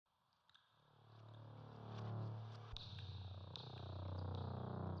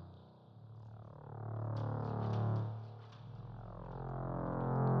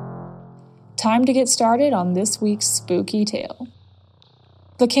time to get started on this week's spooky tale.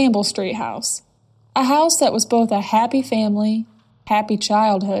 The Campbell Street House. A house that was both a happy family, happy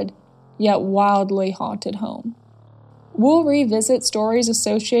childhood, yet wildly haunted home. We'll revisit stories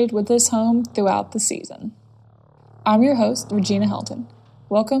associated with this home throughout the season. I'm your host, Regina Helton.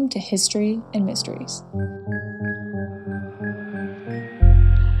 Welcome to History and Mysteries.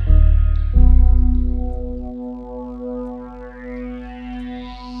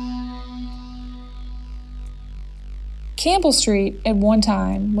 Campbell Street, at one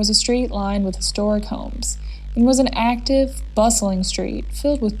time, was a street lined with historic homes and was an active, bustling street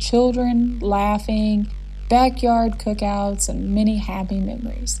filled with children, laughing, backyard cookouts, and many happy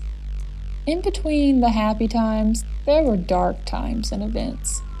memories. In between the happy times, there were dark times and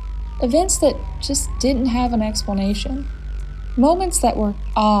events. Events that just didn't have an explanation. Moments that were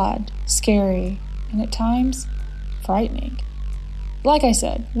odd, scary, and at times, frightening. Like I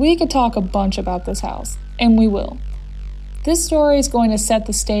said, we could talk a bunch about this house, and we will. This story is going to set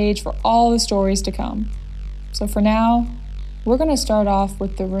the stage for all the stories to come. So for now, we're going to start off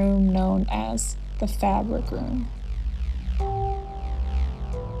with the room known as the Fabric Room.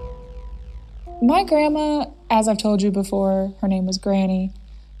 My grandma, as I've told you before, her name was Granny,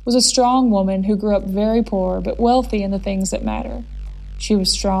 was a strong woman who grew up very poor but wealthy in the things that matter. She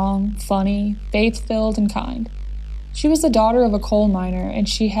was strong, funny, faith-filled, and kind. She was the daughter of a coal miner, and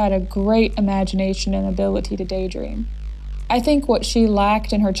she had a great imagination and ability to daydream. I think what she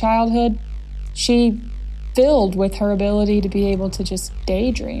lacked in her childhood, she filled with her ability to be able to just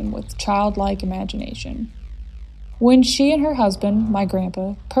daydream with childlike imagination. When she and her husband, my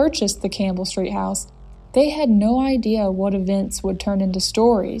grandpa, purchased the Campbell Street house, they had no idea what events would turn into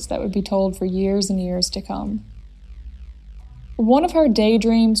stories that would be told for years and years to come. One of her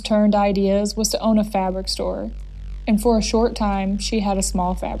daydreams turned ideas was to own a fabric store, and for a short time, she had a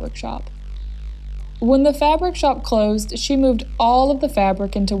small fabric shop. When the fabric shop closed, she moved all of the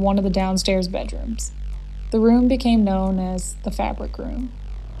fabric into one of the downstairs bedrooms. The room became known as the Fabric Room.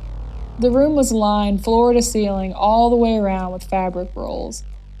 The room was lined floor to ceiling all the way around with fabric rolls.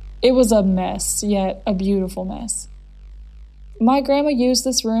 It was a mess, yet a beautiful mess. My grandma used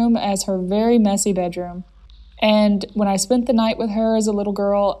this room as her very messy bedroom, and when I spent the night with her as a little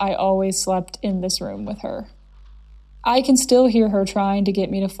girl, I always slept in this room with her. I can still hear her trying to get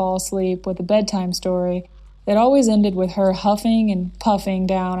me to fall asleep with a bedtime story that always ended with her huffing and puffing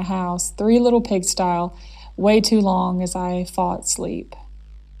down a house, Three Little Pigs style, way too long as I fought sleep.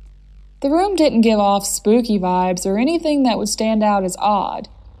 The room didn't give off spooky vibes or anything that would stand out as odd,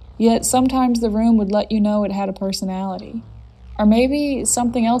 yet sometimes the room would let you know it had a personality. Or maybe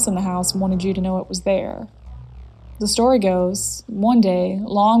something else in the house wanted you to know it was there. The story goes, one day,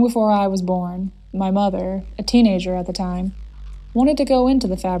 long before I was born, my mother, a teenager at the time, wanted to go into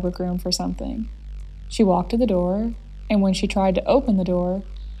the fabric room for something. She walked to the door, and when she tried to open the door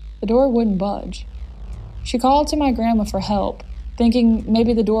wouldn't budge. She called to my grandma for help, thinking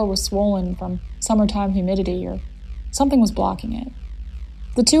maybe the door was swollen from summertime humidity or something was blocking it.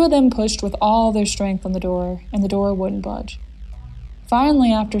 The two of them pushed with all their strength on the door, and the door wouldn't budge.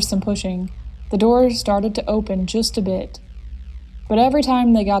 Finally, after some pushing, the door started to open just a bit. But every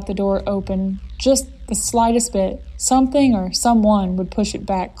time they got the door open, just the slightest bit, something or someone would push it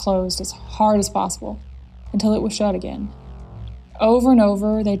back closed as hard as possible until it was shut again. Over and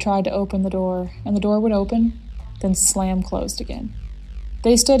over, they tried to open the door, and the door would open, then slam closed again.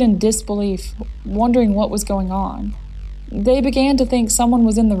 They stood in disbelief, wondering what was going on. They began to think someone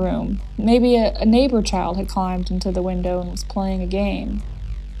was in the room. Maybe a neighbor child had climbed into the window and was playing a game.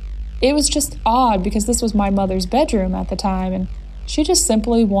 It was just odd because this was my mother's bedroom at the time, and she just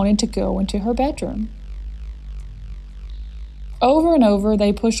simply wanted to go into her bedroom. Over and over,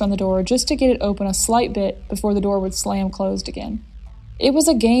 they pushed on the door just to get it open a slight bit before the door would slam closed again. It was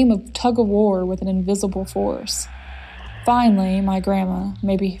a game of tug-of-war with an invisible force. Finally, my grandma,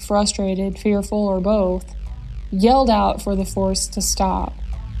 maybe frustrated, fearful, or both, yelled out for the force to stop,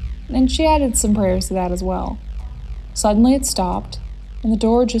 and she added some prayers to that as well. Suddenly it stopped, and the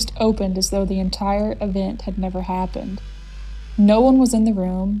door just opened as though the entire event had never happened. No one was in the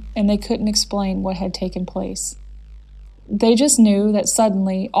room, and they couldn't explain what had taken place. They just knew that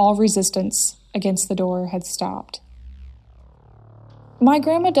suddenly all resistance against the door had stopped. My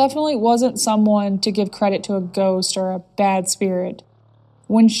grandma definitely wasn't someone to give credit to a ghost or a bad spirit.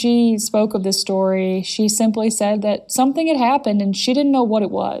 When she spoke of this story, she simply said that something had happened and she didn't know what it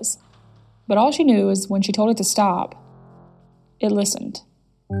was. But all she knew is when she told it to stop, it listened.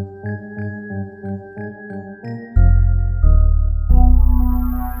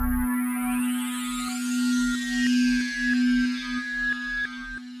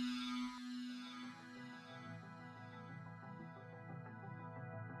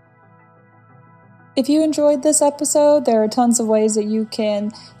 If you enjoyed this episode, there are tons of ways that you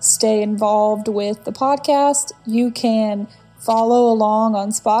can stay involved with the podcast. You can follow along on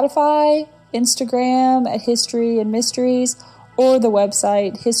Spotify, Instagram at History and Mysteries, or the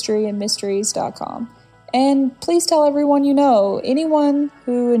website historyandmysteries.com. And please tell everyone you know, anyone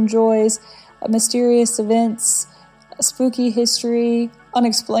who enjoys mysterious events, spooky history,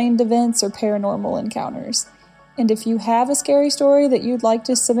 unexplained events, or paranormal encounters. And if you have a scary story that you'd like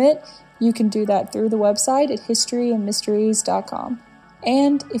to submit, you can do that through the website at historyandmysteries.com.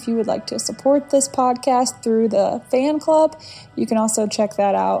 And if you would like to support this podcast through the fan club, you can also check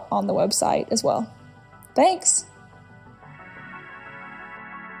that out on the website as well. Thanks!